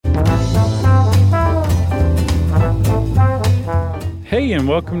Hey, and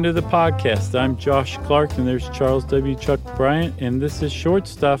welcome to the podcast. I'm Josh Clark, and there's Charles W. Chuck Bryant, and this is Short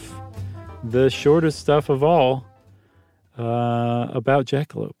Stuff, the shortest stuff of all, about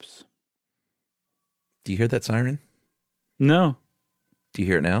jackalopes. Do you hear that siren? No. Do you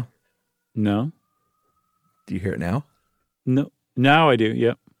hear it now? No. Do you hear it now? No. Now I do,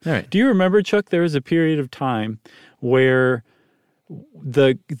 yep. All right. Do you remember, Chuck, there was a period of time where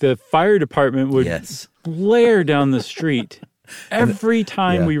the fire department would glare down the street every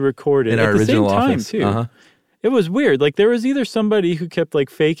time we recorded. In at our the original same time, office. too. Uh-huh. It was weird. Like, there was either somebody who kept, like,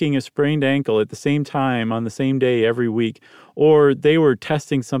 faking a sprained ankle at the same time on the same day every week, or they were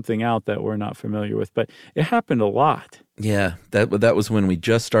testing something out that we're not familiar with. But it happened a lot. Yeah, that was when we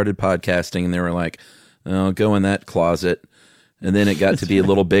just started podcasting, and they were like, oh, go in that closet. And then it got to be a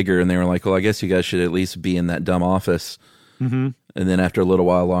little bigger, and they were like, well, I guess you guys should at least be in that dumb office. Mm-hmm. And then after a little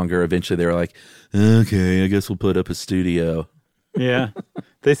while longer, eventually they were like, okay, I guess we'll put up a studio. Yeah.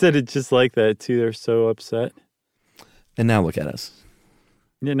 They said it just like that, too. They're so upset. And now look at us.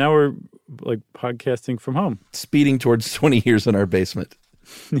 Yeah, now we're, like, podcasting from home. Speeding towards 20 years in our basement.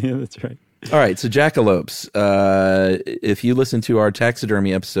 Yeah, that's right. All right, so jackalopes. If you listen to our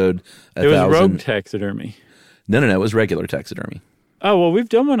taxidermy episode, it was rogue taxidermy. No, it was regular taxidermy. Oh, well, we've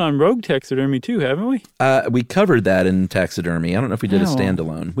done one on rogue taxidermy too, haven't we? We covered that in taxidermy. I don't know if we did a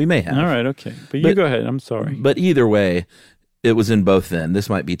standalone. We may have. All right, okay. But you go ahead. I'm sorry. But either way, it was in both then. This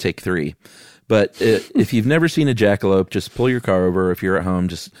might be take 3. But if you've never seen a jackalope, just pull your car over. If you're at home,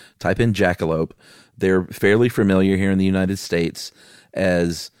 just type in jackalope. They're fairly familiar here in the United States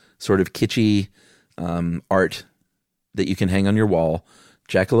as sort of kitschy art that you can hang on your wall.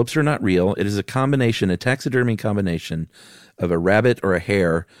 Jackalopes are not real. It is a taxidermy combination of a rabbit or a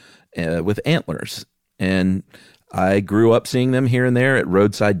hare with antlers. And I grew up seeing them here and there at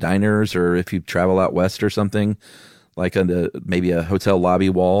roadside diners, or if you travel out west or something, like on maybe a hotel lobby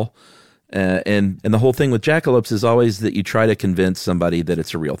wall. And the whole thing with jackalopes is always that you try to convince somebody that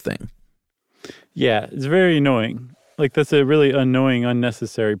it's a real thing. Yeah, it's very annoying. Like, that's a really annoying,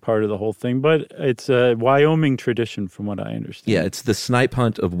 unnecessary part of the whole thing. But it's a Wyoming tradition, from what I understand. Yeah, it's the snipe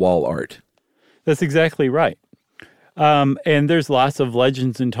hunt of wall art. That's exactly right. And there's lots of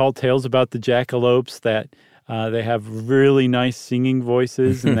legends and tall tales about the jackalopes that they have really nice singing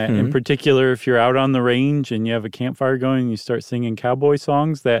voices. And that, in particular, if you're out on the range and you have a campfire going and you start singing cowboy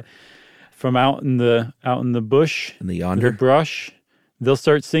songs, that from out in the bush, in the brush, they'll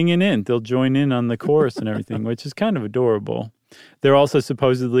start singing in. They'll join in on the chorus and everything, which is kind of adorable. They're also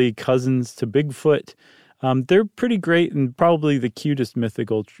supposedly cousins to Bigfoot. They're pretty great and probably the cutest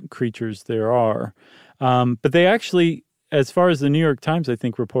mythical creatures there are. But they actually, as far as the New York Times, I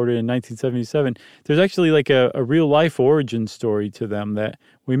think, reported in 1977, there's actually like a real-life origin story to them that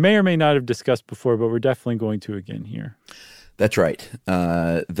we may or may not have discussed before, but we're definitely going to again here. That's right.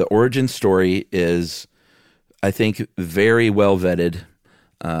 The origin story is, I think, very well vetted.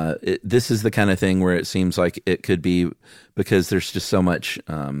 This is the kind of thing where it seems like it could be, because there's just so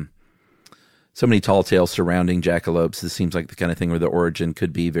many tall tales surrounding jackalopes. This seems like the kind of thing where the origin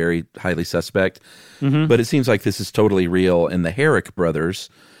could be very highly suspect. Mm-hmm. But it seems like this is totally real. And the Herrick brothers,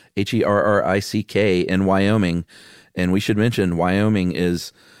 Herrick, in Wyoming, and we should mention Wyoming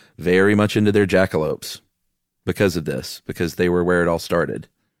is very much into their jackalopes because of this, because they were where it all started.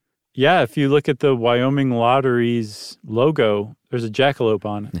 Yeah, if you look at the Wyoming Lottery's logo, there's a jackalope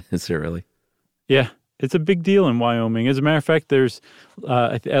on it. Is there really? Yeah, it's a big deal in Wyoming. As a matter of fact, there's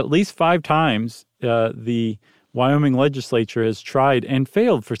at least 5 times the Wyoming legislature has tried and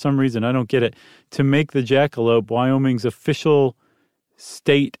failed for some reason, I don't get it, to make the jackalope Wyoming's official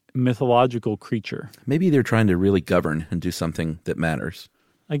state mythological creature. Maybe they're trying to really govern and do something that matters.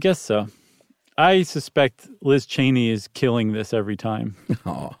 I guess so. I suspect Liz Cheney is killing this every time.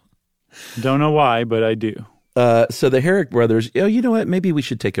 Oh. Don't know why, but I do. So the Herrick brothers, you know what? Maybe we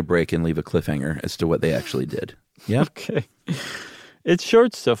should take a break and leave a cliffhanger as to what they actually did. Yeah? Okay. It's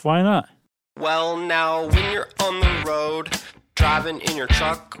short stuff. Why not? Well, now, when you're on the road, driving in your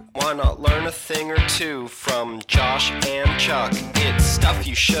truck, why not learn a thing or two from Josh and Chuck? It's stuff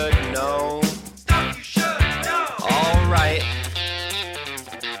you should know. Stuff you should know. All right.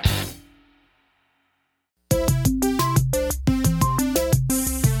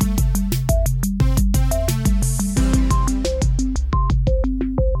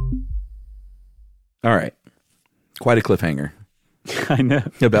 All right. Quite a cliffhanger. I know.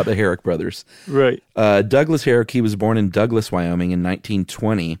 About the Herrick brothers. Right. Douglas Herrick, he was born in Douglas, Wyoming in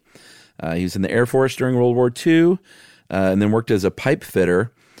 1920. He was in the Air Force during World War II and then worked as a pipe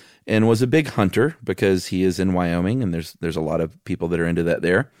fitter and was a big hunter because he is in Wyoming and there's a lot of people that are into that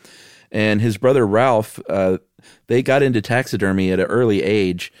there. And his brother Ralph, they got into taxidermy at an early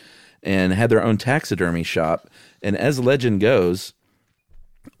age and had their own taxidermy shop. And as legend goes,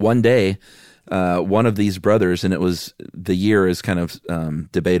 one day, one of these brothers, and the year is kind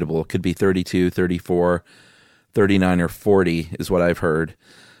of debatable. It could be 32, 34, 39, or 40 is what I've heard.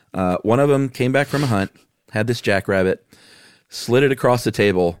 One of them came back from a hunt, had this jackrabbit, slid it across the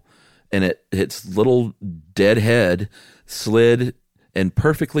table, and its little dead head slid and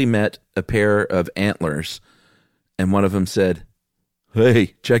perfectly met a pair of antlers. And one of them said,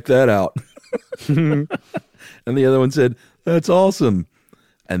 "Hey, check that out." And the other one said, "That's awesome."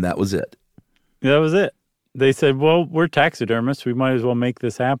 And that was it. That was it. They said, well, we're taxidermists. We might as well make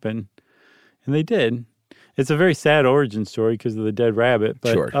this happen. And they did. It's a very sad origin story because of the dead rabbit.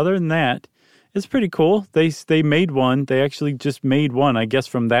 But Sure. Other than that, it's pretty cool. They made one. They actually just made one, I guess,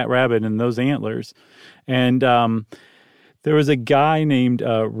 from that rabbit and those antlers. And there was a guy named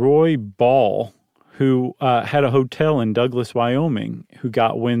Roy Ball who had a hotel in Douglas, Wyoming, who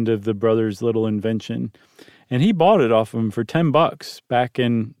got wind of the brothers' little invention. And he bought it off of them for $10 back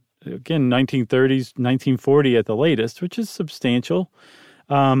in, again, 1930s, 1940 at the latest, which is substantial.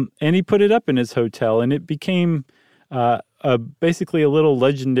 And he put it up in his hotel, and it became basically a little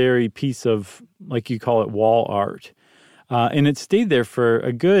legendary piece of, like you call it, wall art. And it stayed there for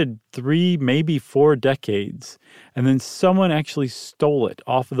a good 3, maybe 4 decades. And then someone actually stole it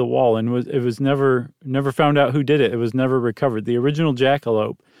off of the wall, and it was never found out who did it. It was never recovered. The original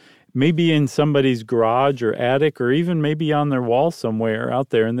jackalope, maybe in somebody's garage or attic, or even maybe on their wall somewhere out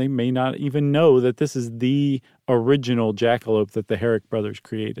there, and they may not even know that this is the original jackalope that the Herrick brothers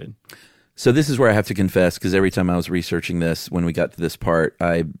created. So this is where I have to confess, because every time I was researching this, when we got to this part,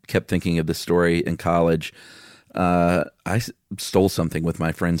 I kept thinking of the story in college. I stole something with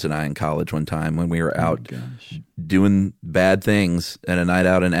my friends and I in college one time when we were out doing bad things at a night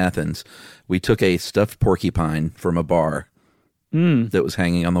out in Athens. We took a stuffed porcupine from a bar that was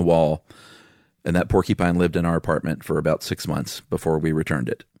hanging on the wall, and that porcupine lived in our apartment for about 6 months before we returned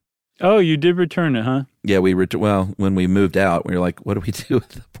it. Oh, you did return it, huh? Yeah, when we moved out, we were like, what do we do with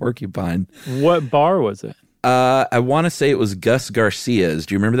the porcupine? What bar was it? I want to say it was Gus Garcia's.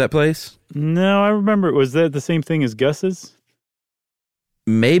 Do you remember that place? No, I remember it. Was that the same thing as Gus's?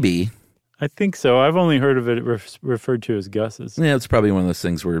 Maybe. I think so. I've only heard of it referred to as Gus's. Yeah, it's probably one of those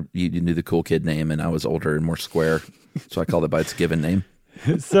things where you knew the cool kid name, and I was older and more square, so I called it by its given name.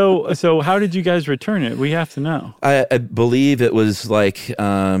 So how did you guys return it? We have to know. I believe it was like,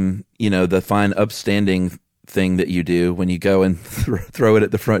 the fine upstanding thing that you do when you go and throw it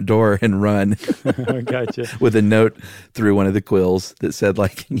at the front door and run. Gotcha. With a note through one of the quills that said,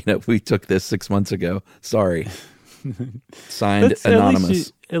 like, we took this 6 months ago. Sorry. Signed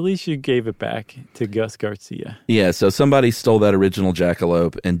anonymous. At least you gave it back to Gus Garcia. Yeah, so somebody stole that original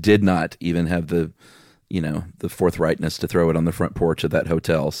jackalope and did not even have the forthrightness to throw it on the front porch of that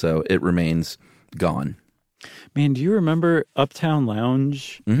hotel. So it remains gone. Man, do you remember Uptown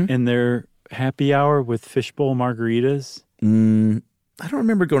Lounge and their happy hour with fishbowl margaritas? I don't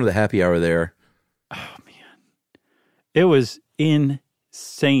remember going to the happy hour there. Oh, man. It was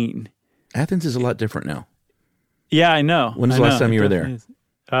insane. Athens is a lot different now. Yeah, I know. When was the last time you were there?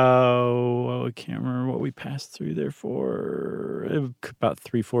 Oh, I can't remember what we passed through there for. About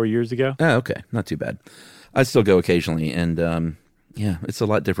 3-4 years ago. Oh, okay. Not too bad. I still go occasionally, and it's a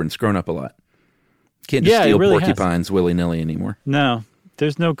lot different. It's grown up a lot. Can't just steal really porcupines willy-nilly anymore. No,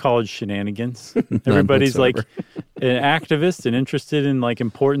 there's no college shenanigans. Everybody's like an activist and interested in like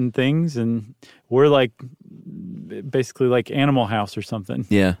important things, and we're like basically like Animal House or something.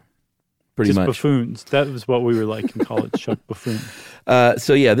 Yeah. Pretty much. Buffoons. That was what we were like in college, Chuck Buffoon.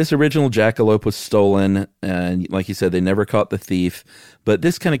 So yeah, this original jackalope was stolen, and like you said, they never caught the thief. But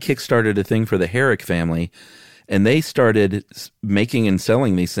this kind of kickstarted a thing for the Herrick family, and they started making and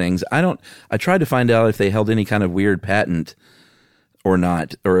selling these things. I tried to find out if they held any kind of weird patent or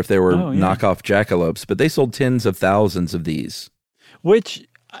not, or if they were knockoff jackalopes, but they sold tens of thousands of these. Which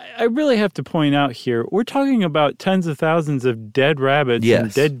I really have to point out here, we're talking about tens of thousands of dead rabbits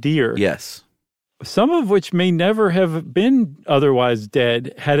and dead deer. Yes. Some of which may never have been otherwise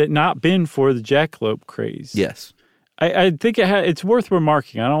dead had it not been for the jackalope craze. Yes. I think it's worth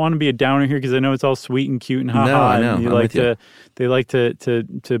remarking. I don't want to be a downer here because I know it's all sweet and cute and ha-ha. No, I know. And they like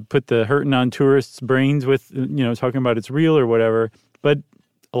to put the hurting on tourists' brains with, talking about it's real or whatever. But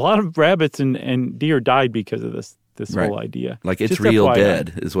a lot of rabbits and deer died because of this whole idea. Like it's just real FYI.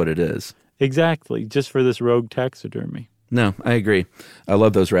 dead is what it is. Exactly. Just for this rogue taxidermy. No, I agree. I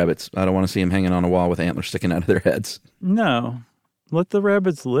love those rabbits. I don't want to see them hanging on a wall with antlers sticking out of their heads. No. Let the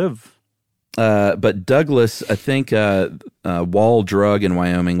rabbits live. But Douglas, I think Wall Drug in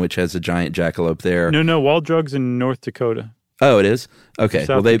Wyoming, which has a giant jackalope there. No, Wall Drug's in North Dakota. Oh, it is? Okay.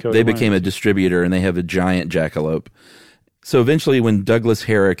 South Well, Dakota, they became a distributor, and they have a giant jackalope. So eventually, when Douglas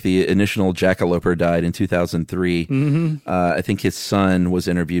Herrick, the initial jackaloper, died in 2003, I think his son was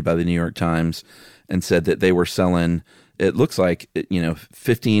interviewed by the New York Times and said that they were selling, it looks like,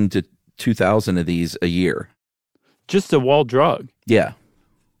 15 to 2,000 of these a year. Just a Wall Drug. Yeah.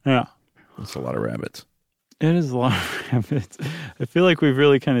 Yeah. That's a lot of rabbits. It is a lot of rabbits. I feel like we've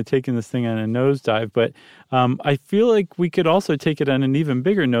really kind of taken this thing on a nosedive, but I feel like we could also take it on an even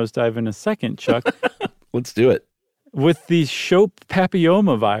bigger nosedive in a second, Chuck. Let's do it. With the Shope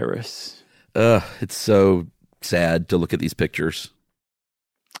papilloma virus. It's so sad to look at these pictures.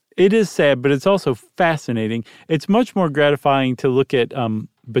 It is sad, but it's also fascinating. It's much more gratifying to look at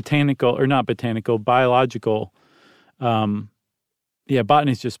biological.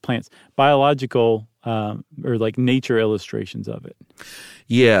 Botany is just plants. Biological or like nature illustrations of it.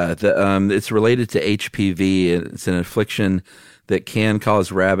 Yeah, it's related to HPV. It's an affliction that can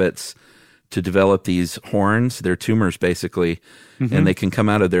cause rabbits to develop these horns. They're tumors, basically, and they can come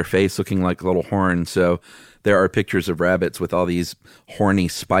out of their face looking like little horns. So there are pictures of rabbits with all these horny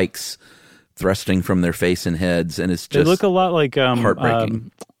spikes thrusting from their face and heads, and it's just they look a lot like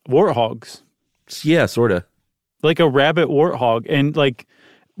heartbreaking. Warthogs. Yeah, sort of. Like a rabbit warthog. And like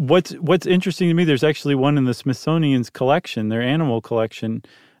what's interesting to me, there's actually one in the Smithsonian's collection, their animal collection,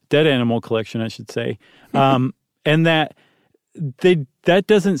 dead animal collection, I should say. And that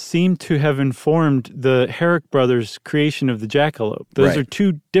doesn't seem to have informed the Herrick brothers' creation of the jackalope. Those are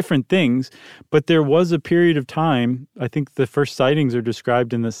two different things, but there was a period of time, I think the first sightings are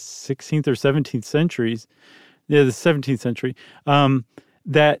described in the 16th or 17th centuries, the 17th century,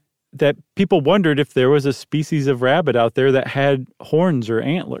 that people wondered if there was a species of rabbit out there that had horns or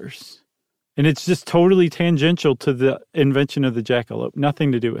antlers. And it's just totally tangential to the invention of the jackalope.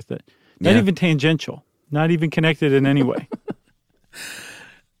 Nothing to do with it. Not even tangential. Not even connected in any way.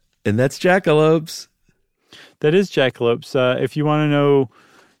 And that's jackalopes. That is jackalopes. If you want to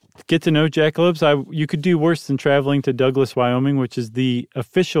get to know jackalopes, you could do worse than traveling to Douglas, Wyoming, which is the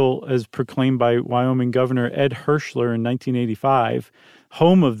official, as proclaimed by Wyoming Governor Ed Herschler in 1985,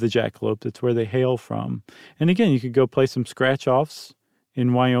 home of the jackalope. That's where they hail from. And again, you could go play some scratch-offs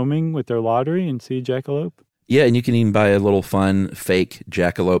in Wyoming with their lottery and see a jackalope. Yeah, and you can even buy a little fun fake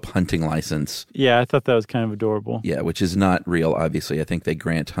jackalope hunting license. Yeah, I thought that was kind of adorable. Yeah, which is not real, obviously. I think they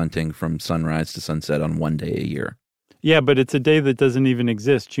grant hunting from sunrise to sunset on one day a year. Yeah, but it's a day that doesn't even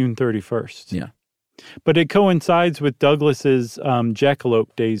exist, June 31st. Yeah. But it coincides with Douglas's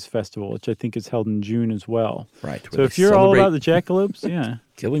Jackalope Days Festival, which I think is held in June as well. Right. So if you're all about the jackalopes, yeah.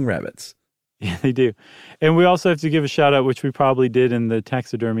 Killing rabbits. Yeah, they do. And we also have to give a shout out, which we probably did in the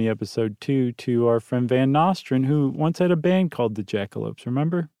taxidermy episode 2, to our friend Van Nostrand, who once had a band called the Jackalopes,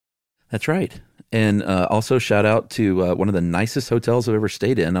 remember? That's right. And also shout out to one of the nicest hotels I've ever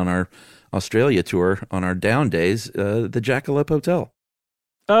stayed in on our Australia tour on our down days, the Jackalope Hotel.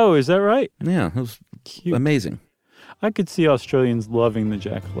 Oh, is that right? Yeah, it was cute. Amazing. I could see Australians loving the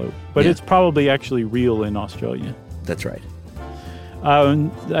jackalope, but it's probably actually real in Australia. That's right.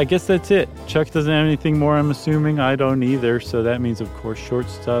 I guess that's it. Chuck doesn't have anything more, I'm assuming. I don't either. So that means, of course, Short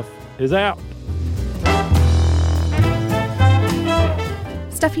Stuff is out.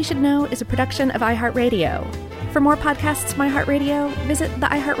 Stuff You Should Know is a production of iHeartRadio. For more podcasts from iHeartRadio, visit the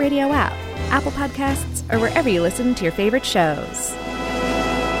iHeartRadio app, Apple Podcasts, or wherever you listen to your favorite shows.